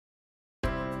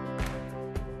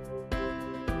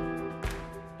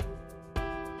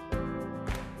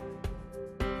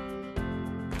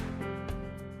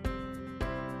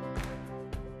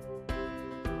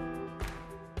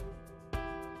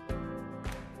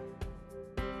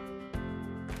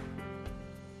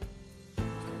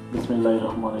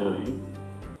Bismillahirrahmanirrahim.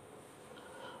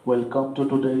 Welcome to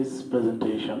today's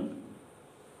presentation.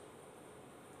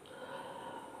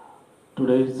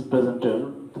 Today's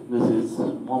presenter, this is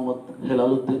Mohammad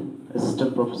Helal Uddin,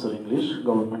 Assistant Professor English,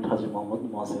 Government Haji Mohammad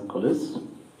Mohsin College.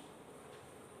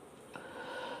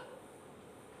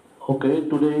 Okay,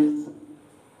 today's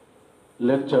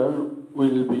lecture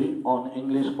will be on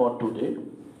English for today,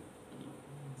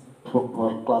 for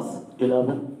class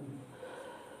 11.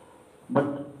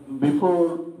 But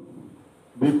before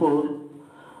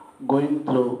going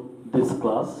through this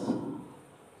class,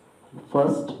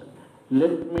 first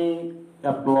let me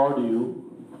applaud you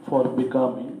for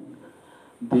becoming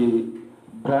the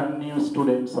brand new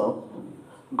students of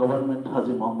Government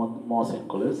Haji Mohammad Mohsin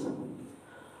College.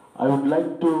 I would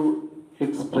like to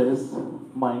express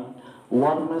my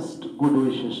warmest good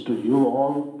wishes to you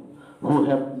all who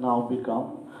have now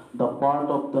become the part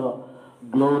of the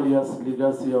glorious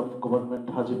legacy of Government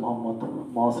Haji Mohammad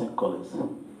Mohsin College.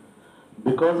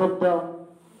 Because of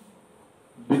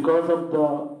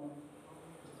the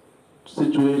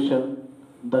situation,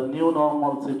 the new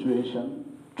normal situation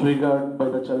triggered by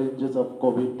the challenges of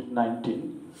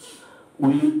COVID-19,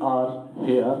 we are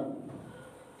here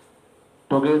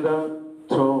together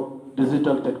through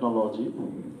digital technology.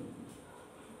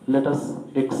 Let us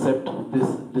accept this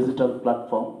digital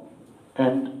platform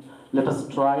and let us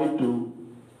try to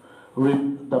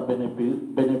reap the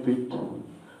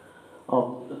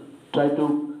try to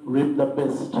reap the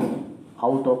best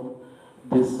out of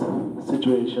this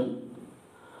situation.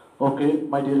 Okay,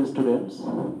 my dear students,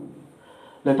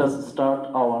 let us start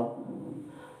our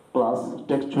class,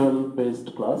 textual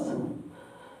based class.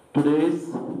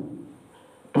 Today's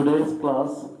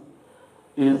class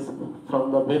is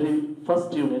from the very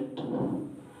first unit,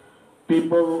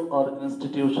 people or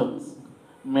institutions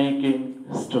making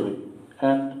history,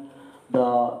 and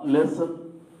the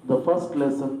first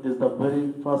lesson is the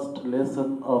very first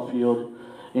lesson of your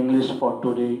English for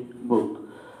Today book.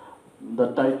 The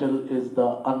title is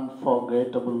the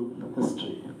Unforgettable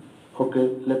History.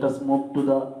 Okay, let us move to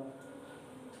the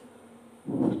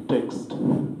text.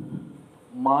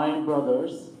 My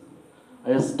brothers,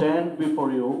 I stand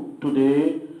before you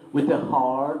today with a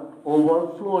heart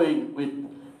overflowing with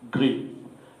grief.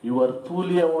 You are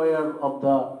fully aware of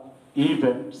the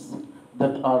events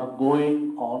that are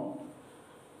going on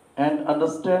and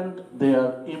understand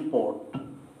their import.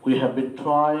 We have been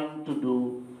trying to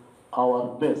do our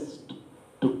best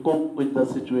to cope with the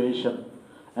situation,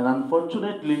 and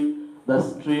unfortunately the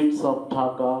streets of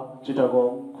Dhaka,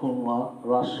 Chittagong, Khulna,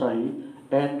 Rajshahi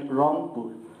and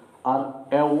Rangpur are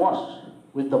awash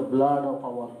with the blood of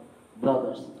our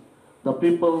brothers. The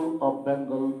people of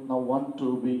Bengal now want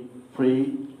to be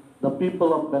free. The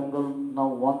people of Bengal now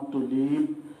want to live,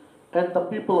 and the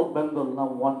people of Bengal now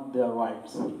want their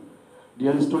rights.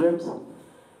 Dear students,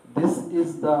 this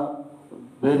is the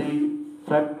very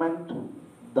fragment,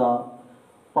 the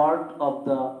part of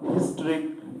the historic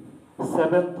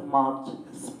 7th March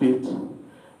speech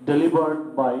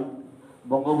delivered by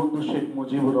Bangabandhu Sheikh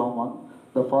Mujibur Rahman,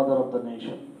 the father of the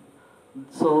nation.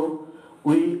 So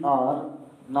we are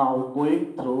now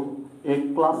going through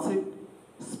a classic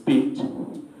speech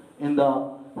in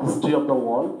the history of the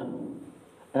world,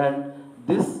 and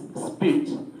this speech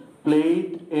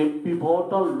played a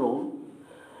pivotal role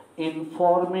in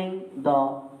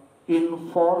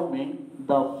informing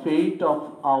the fate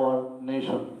of our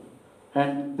nation,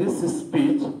 and this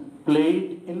speech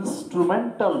played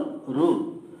instrumental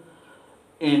role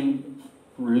in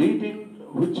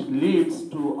which leads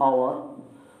to our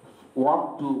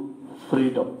walk to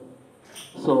freedom.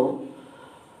 So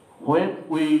when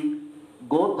we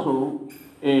go through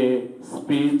a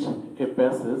speech, a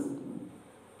passage,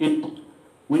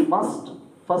 we must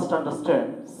first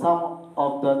understand some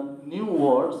of the new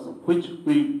words which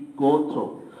we go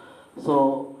through.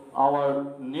 So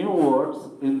our new words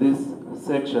in this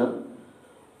section,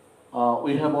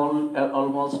 we have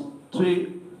almost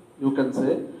three, you can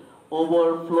say: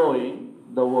 overflowing,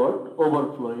 the word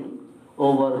overflowing,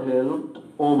 overwhelmed,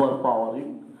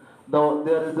 overpowering.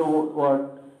 There is a word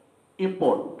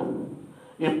import.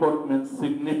 Import means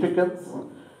significance,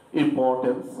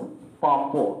 importance,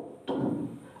 purport.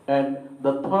 And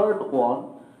the third one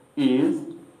is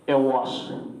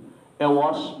awash.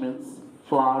 Awash means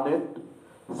flooded,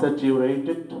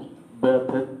 saturated,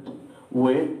 bathed,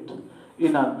 wet,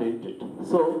 inundated.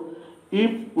 So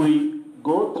if we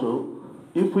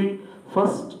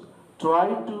first try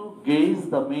to gauge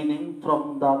the meaning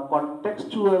from the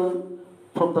contextual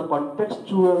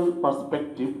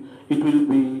perspective, it will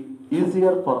be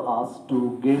easier for us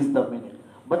to gauge the meaning.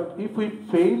 But if we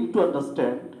fail to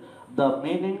understand the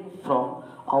meaning from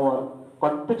our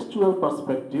contextual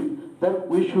perspective, then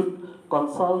we should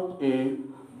consult a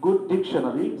good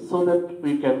dictionary so that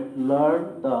we can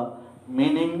learn the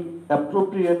meaning,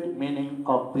 appropriate meaning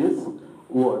of these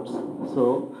words.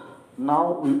 So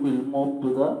now we will move to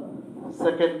the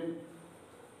second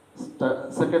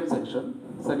section,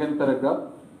 second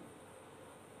paragraph.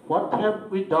 What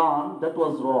have we done that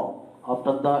was wrong?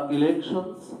 After the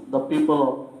elections, the people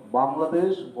of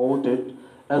Bangladesh voted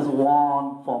as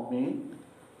one for me.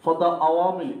 For the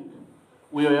Awami League,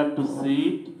 we were to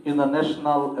sit in the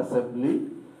National Assembly,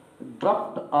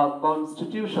 draft a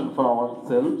constitution for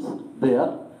ourselves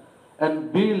there,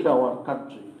 and build our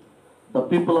country. The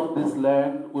people of this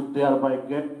land would thereby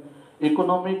get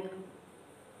economic,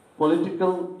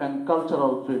 political, and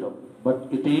cultural freedom. But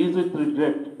it is with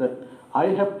regret that I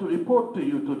have to report to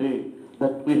you today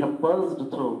that we have passed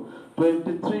through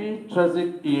 23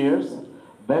 tragic years.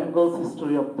 Bengal's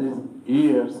history of these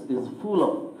years is full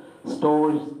of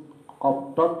stories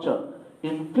of torture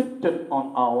inflicted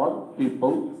on our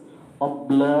people, of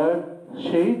blood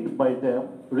shed by them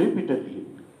repeatedly.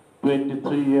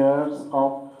 23 years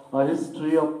of a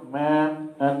history of men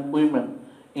and women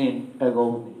in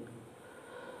agony.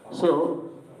 So,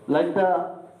 like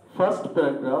the first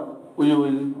paragraph, we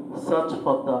will search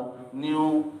for the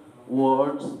new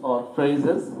words or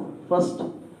phrases. First,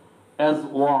 as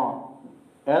one.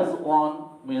 As one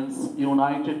means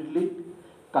unitedly,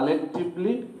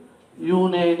 collectively,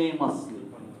 unanimously.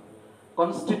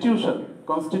 Constitution.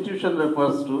 Constitution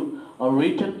refers to a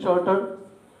written charter,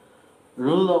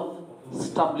 rule of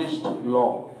established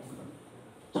law.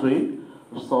 3.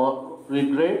 So,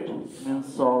 regret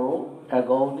means sorrow,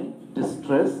 agony,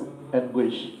 distress,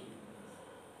 anguish.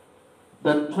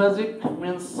 The tragic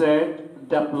means sad,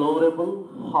 deplorable,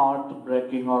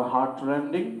 heartbreaking or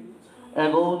heartrending.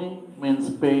 Agony means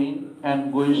pain,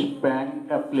 anguish, pang,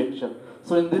 affliction.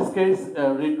 So in this case,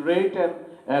 regret and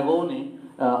agony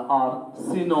are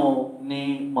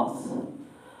synonymous.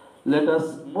 Let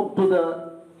us move to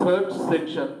the third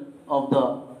section of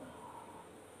the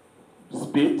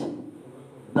speech.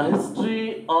 The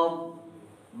history of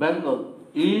Bengal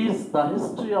is the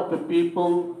history of a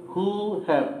people who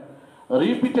have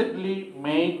repeatedly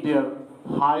made their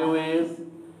highways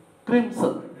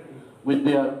crimson with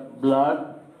their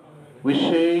blood. We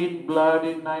shed blood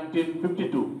in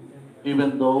 1952,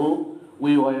 even though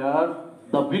we were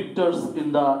the victors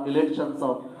in the elections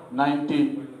of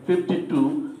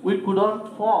 1952, we couldn't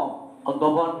form a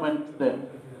government then.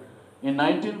 In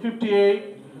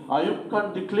 1958, Ayub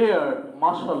Khan declared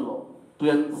martial law to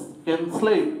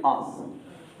enslave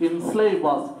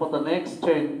us for the next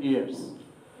 10 years.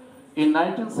 In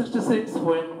 1966,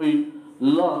 when we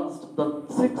launched the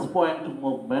 6-point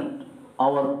movement,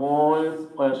 our boys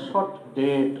were shot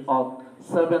dead on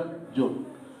 7th June.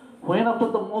 When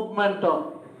after the movement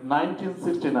of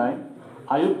 1969,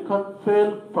 Ayub Khan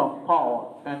fell from power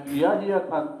and Yahya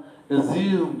Khan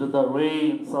assumed the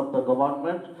reins of the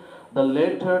government, the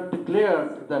latter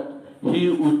declared that he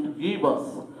would give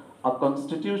us a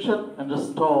constitution and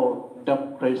restore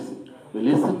democracy. We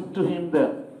listened to him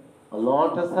then. A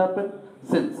lot has happened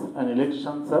since, and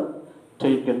elections have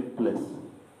taken place.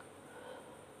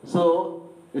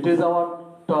 So, it is our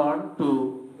turn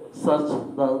to search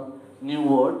the new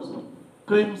words.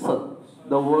 Crimson.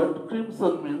 The word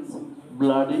crimson means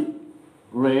bloody,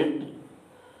 red.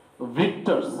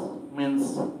 Victors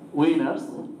means winners.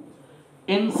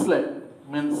 Enslave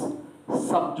means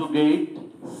subjugate,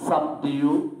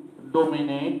 subdue,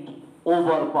 dominate,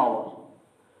 overpower.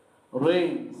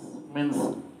 Reigns means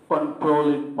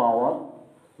controlling power,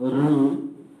 rule,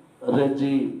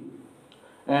 regime.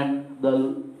 And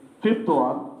the fifth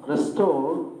one,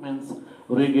 restore, means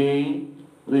regain,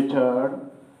 return,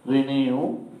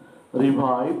 renew,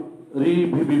 revive,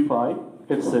 revivify,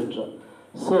 etc.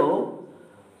 So,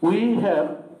 we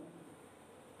have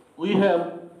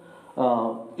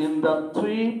in the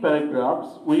 3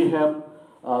 paragraphs, we have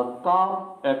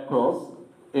come across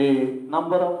a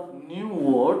number of new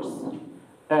words,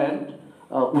 and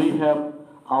we have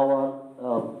our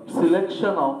selection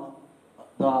of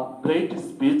the great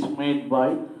speech made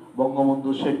by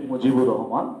Bangabandhu Sheikh Mujibur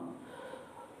Rahman.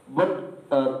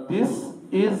 But this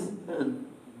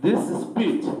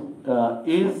speech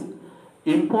is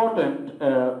important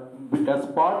as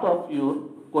part of your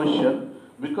question,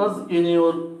 because in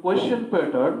your question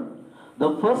pattern,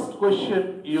 the first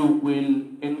question you will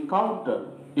encounter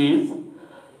is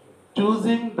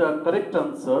choosing the correct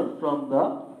answer from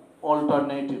the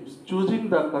alternatives. Choosing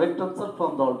the correct answer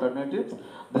from the alternatives.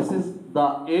 This is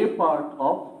the A part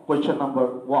of question number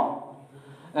 1.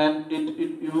 And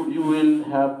you will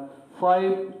have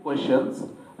 5 questions,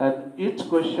 and each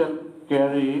question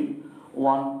carrying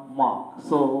 1 mark.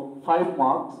 So 5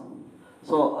 marks.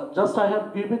 So just I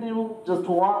have given you just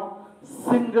one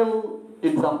single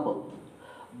example.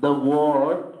 The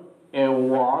word a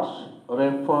wash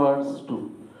refers to.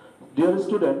 Dear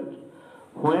student,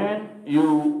 when you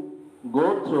go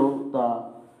through the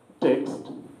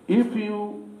text, if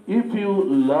you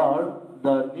learn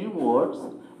the new words,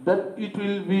 then it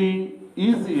will be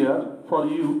easier for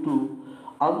you to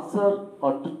answer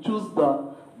or to choose the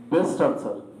best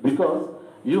answer, because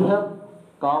you have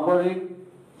covering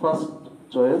first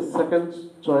choice, second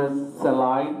choice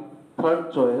saline,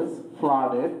 third choice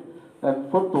flooded,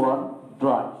 and fourth one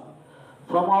dry.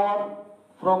 From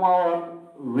our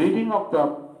reading of the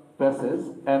passage,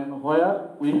 and where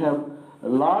we have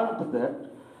learned that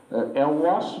a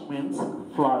wash means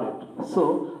flooded.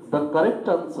 So the correct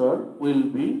answer will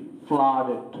be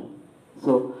flooded.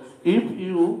 So if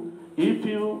you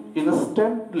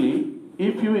instantly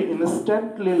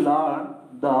learn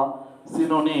the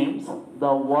synonyms,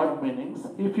 the word meanings,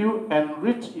 if you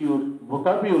enrich your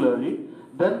vocabulary,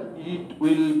 then it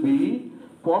will be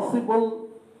possible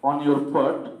on your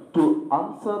part to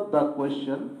answer the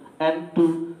question and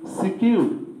to secure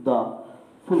the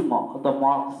the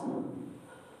marks.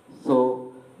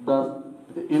 So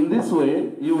in this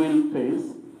way you will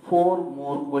face 4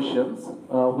 more questions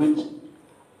which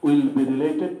will be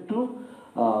related to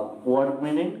word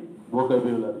meaning,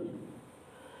 vocabulary.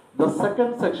 The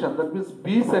second section, that means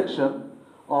B section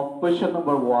of question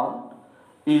number 1,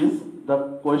 is the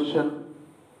question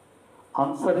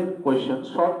answering questions,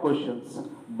 short questions,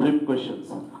 brief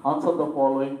questions. Answer the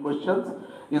following questions.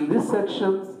 In these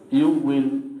sections you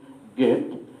will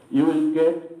get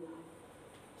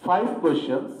 5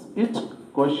 questions, each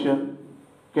question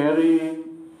carrying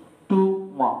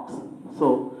 2 marks.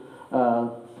 So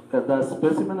the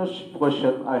specimen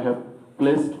question I have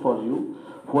placed for you.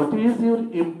 What is your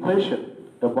impression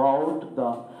about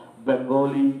the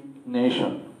Bengali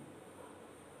nation?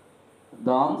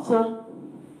 The answer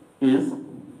is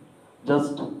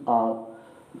just a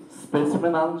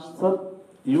specimen answer.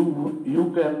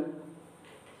 You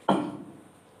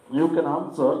can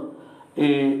answer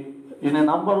in a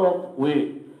number of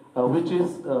ways, which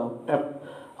is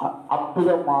up to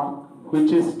the mark,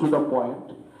 which is to the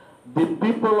point. The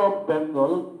people of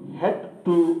Bengal had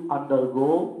to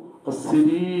undergo a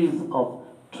series of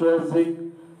tragic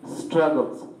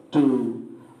struggles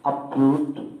to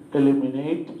uproot,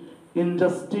 eliminate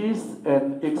injustice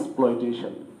and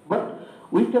exploitation. But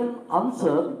we can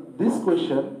answer this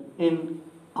question in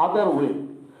other way.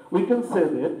 We can say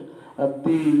that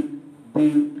the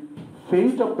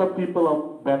fate of the people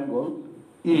of Bengal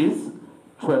is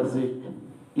tragic,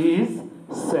 is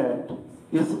sad,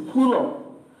 is full of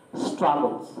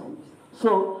struggles.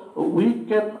 So we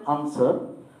can answer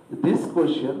this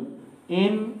question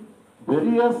in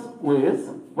various ways,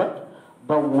 but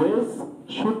the ways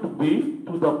should be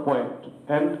to the point,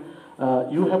 and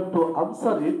you have to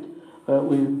answer it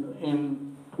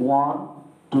in 1,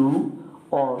 2,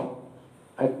 or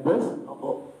at best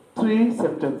 3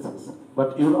 sentences.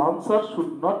 But your answer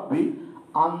should not be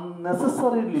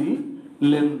unnecessarily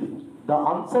lengthy. The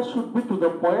answer should be to the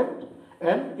point,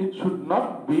 and it should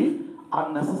not be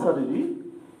unnecessarily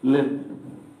lengthy.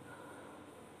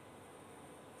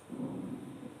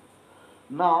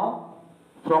 Now,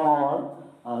 from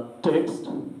our text,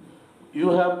 you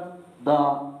have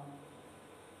the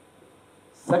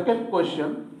second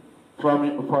question for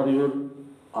your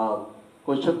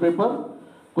question paper.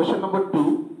 Question number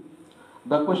 2.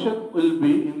 The question will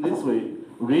be in this way.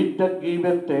 Read the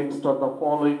given text or the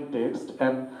following text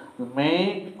and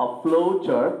make a flow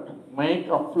chart. Make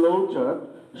a flow chart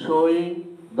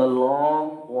showing the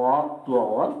long walk to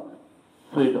our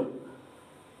freedom.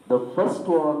 The first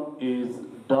one is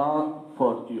done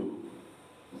for you.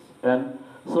 And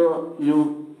so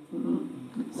you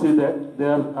see that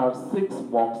there are 6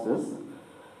 boxes.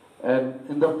 And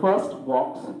in the first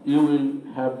box, you will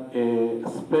have a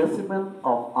specimen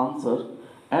of answer,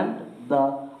 and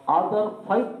the other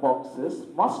 5 boxes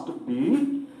must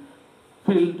be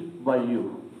filled by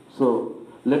you. So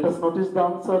let us notice the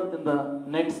answer in the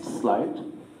next slide.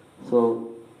 So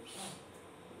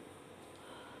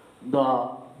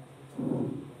the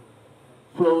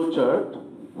flow chart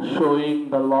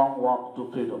showing the long walk to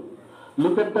freedom.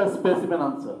 Look at the specimen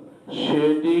answer.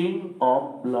 Shedding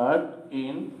of blood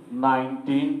in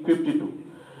 1952.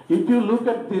 If you look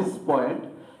at this point,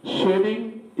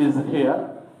 shedding is here,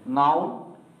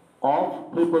 noun,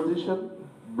 of preposition,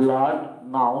 blood,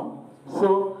 noun.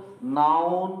 So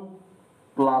noun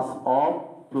plus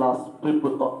of plus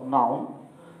noun.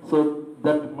 So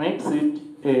that makes it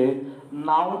a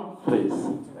noun phrase.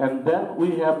 And then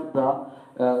we have the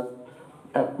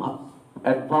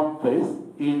adverb phrase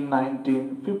in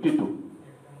 1952.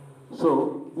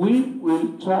 So we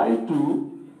will try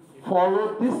to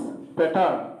follow this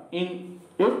pattern in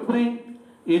every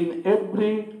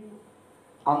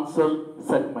answer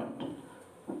segment.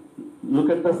 Look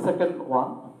at the second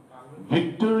one.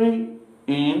 Victory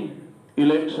in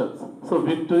elections. So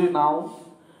victory noun,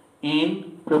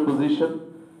 in preposition,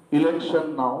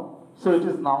 election noun. So it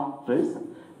is noun phrase.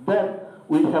 Then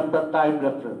we have the time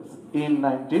reference in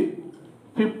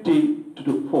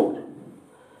 1954.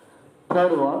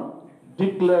 Third one,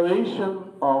 declaration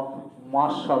of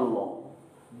martial law.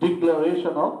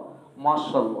 Declaration of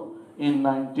martial law in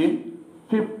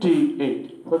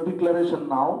 1958. So declaration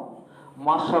noun,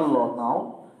 martial law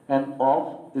noun, and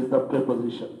of is the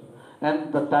preposition.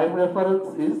 And the time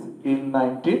reference is in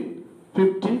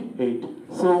 1958.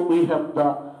 So we have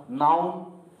the noun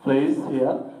phrase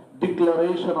here,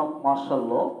 declaration of martial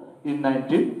law in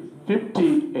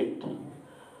 1958.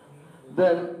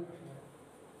 Then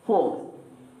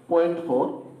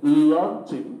 4.4,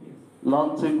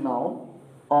 launching noun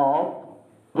of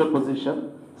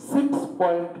preposition,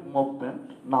 6-point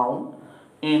movement noun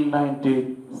in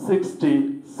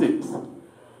 1966.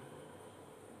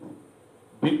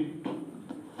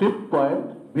 Fifth point,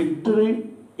 victory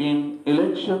in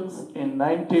elections in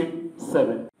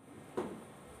 1970.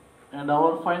 And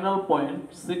our final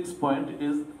point, 6th point,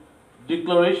 is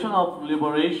Declaration of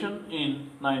Liberation in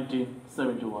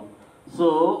 1971.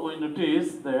 So we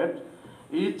notice that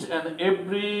each and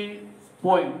every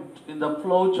point in the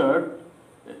flowchart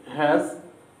has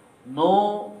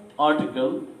no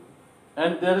article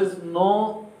and there is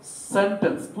no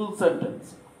sentence, full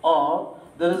sentence, or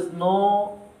there is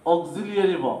no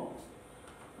auxiliary verb.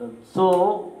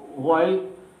 So while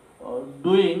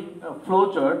doing a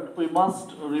flowchart, we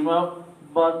must remember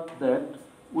that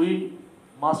we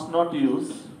must not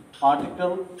use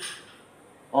article,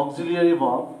 auxiliary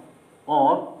verb,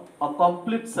 or a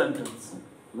complete sentence.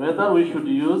 Whether we should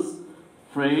use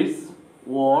phrase,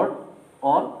 word,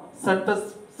 or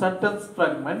sentence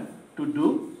fragment to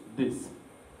do this.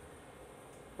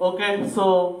 Okay,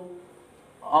 so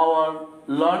our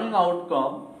learning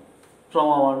outcome from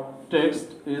our text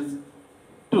is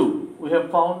 2. We have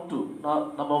found 2.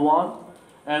 Now, number 1,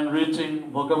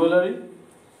 enriching vocabulary.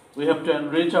 We have to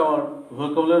enrich our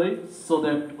vocabulary so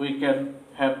that we can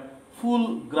have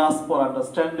full grasp or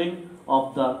understanding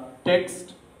of the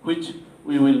text which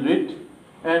we will read.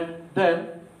 And then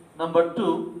number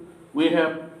 2, we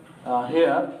have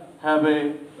here have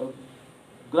a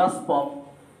grasp of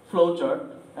flowchart,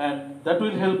 and that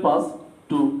will help us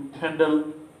to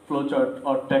handle flowchart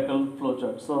or tackle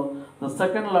flowchart. So the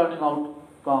second learning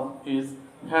outcome is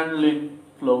handling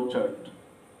flowchart.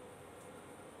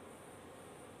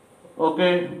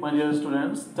 Okay, my dear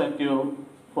students, thank you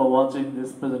for watching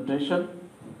this presentation.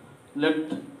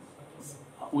 Let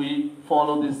we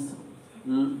follow this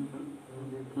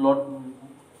lot.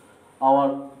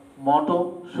 Our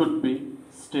motto should be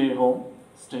stay home,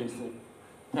 stay safe.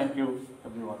 Thank you,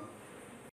 everyone.